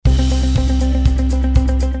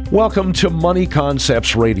Welcome to Money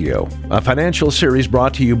Concepts Radio, a financial series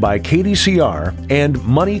brought to you by KDCR and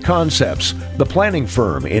Money Concepts, the planning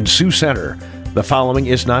firm in Sioux Center. The following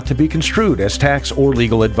is not to be construed as tax or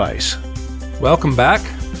legal advice. Welcome back.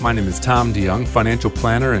 My name is Tom DeYoung, financial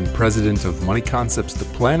planner and president of Money Concepts, the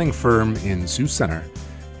planning firm in Sioux Center.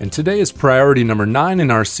 And today is priority number 9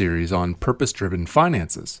 in our series on purpose-driven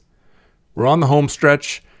finances. We're on the home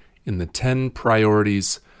stretch in the 10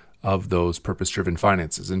 priorities of those purpose-driven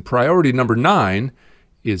finances. And priority number 9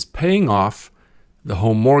 is paying off the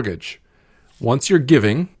home mortgage. Once you're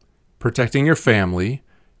giving, protecting your family,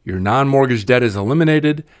 your non-mortgage debt is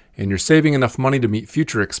eliminated, and you're saving enough money to meet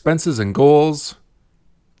future expenses and goals,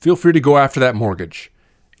 feel free to go after that mortgage.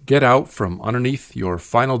 Get out from underneath your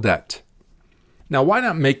final debt. Now, why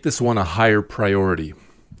not make this one a higher priority?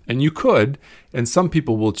 And you could, and some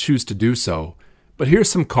people will choose to do so, but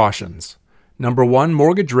here's some cautions. Number 1,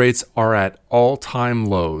 mortgage rates are at all-time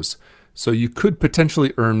lows, so you could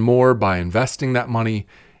potentially earn more by investing that money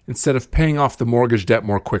instead of paying off the mortgage debt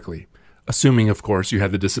more quickly, assuming, of course, you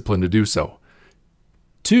had the discipline to do so.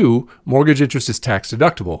 2, mortgage interest is tax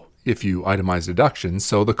deductible if you itemize deductions,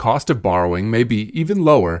 so the cost of borrowing may be even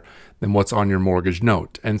lower than what's on your mortgage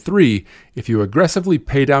note. And 3, if you aggressively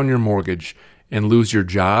pay down your mortgage and lose your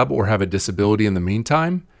job or have a disability in the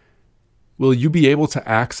meantime, will you be able to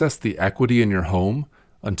access the equity in your home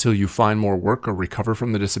until you find more work or recover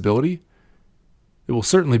from the disability? It will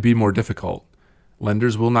certainly be more difficult.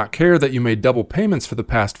 Lenders will not care that you made double payments for the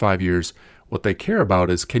past 5 years. What they care about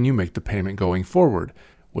is, can you make the payment going forward?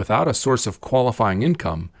 Without a source of qualifying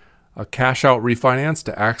income, a cash-out refinance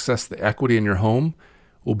to access the equity in your home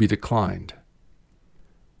will be declined.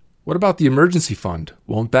 What about the emergency fund?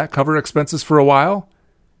 Won't that cover expenses for a while?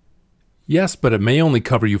 Yes, but it may only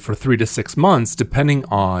cover you for 3 to 6 months, depending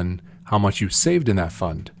on how much you saved in that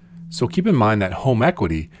fund. So keep in mind that home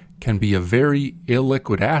equity can be a very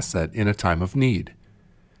illiquid asset in a time of need.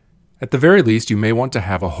 At the very least, you may want to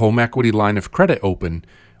have a home equity line of credit open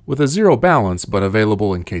with a zero balance, but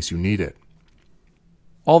available in case you need it.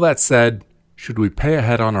 All that said, should we pay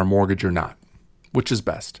ahead on our mortgage or not? Which is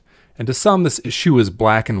best? And to some, this issue is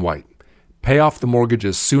black and white. Pay off the mortgage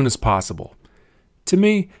as soon as possible. To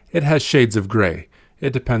me, it has shades of gray.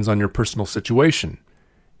 It depends on your personal situation.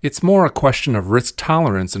 It's more a question of risk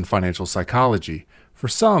tolerance and financial psychology. For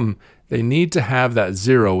some, they need to have that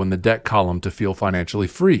zero in the debt column to feel financially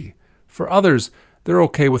free. For others, they're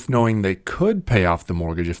okay with knowing they could pay off the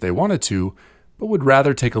mortgage if they wanted to, but would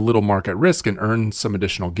rather take a little market risk and earn some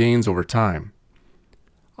additional gains over time.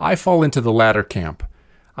 I fall into the latter camp.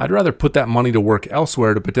 I'd rather put that money to work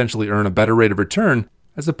elsewhere to potentially earn a better rate of return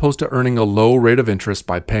as opposed to earning a low rate of interest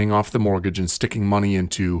by paying off the mortgage and sticking money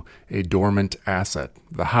into a dormant asset,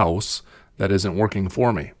 the house, that isn't working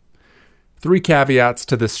for me. 3 caveats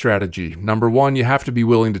to this strategy. Number 1, you have to be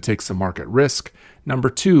willing to take some market risk. Number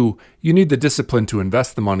 2, you need the discipline to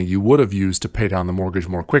invest the money you would have used to pay down the mortgage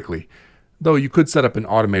more quickly, though you could set up an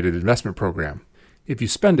automated investment program. If you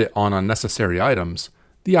spend it on unnecessary items,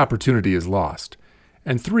 the opportunity is lost.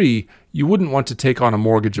 And 3, you wouldn't want to take on a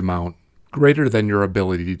mortgage amount greater than your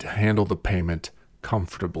ability to handle the payment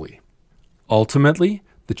comfortably. Ultimately,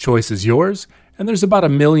 the choice is yours, and there's about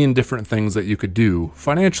 1 million different things that you could do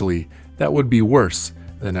financially that would be worse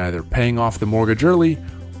than either paying off the mortgage early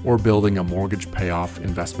or building a mortgage payoff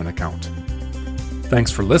investment account. Thanks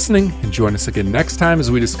for listening, and join us again next time as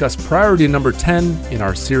we discuss priority number 10 in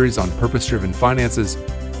our series on purpose-driven finances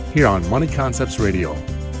here on Money Concepts Radio.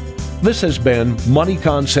 This has been Money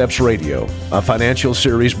Concepts Radio, a financial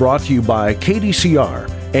series brought to you by KDCR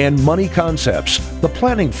and Money Concepts, the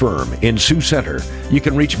planning firm in Sioux Center. You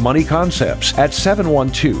can reach Money Concepts at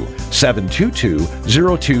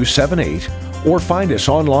 712-722-0278 or find us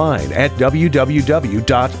online at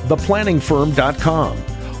www.theplanningfirm.com.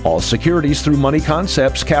 All securities through Money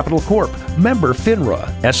Concepts Capital Corp., member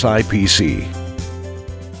FINRA, SIPC.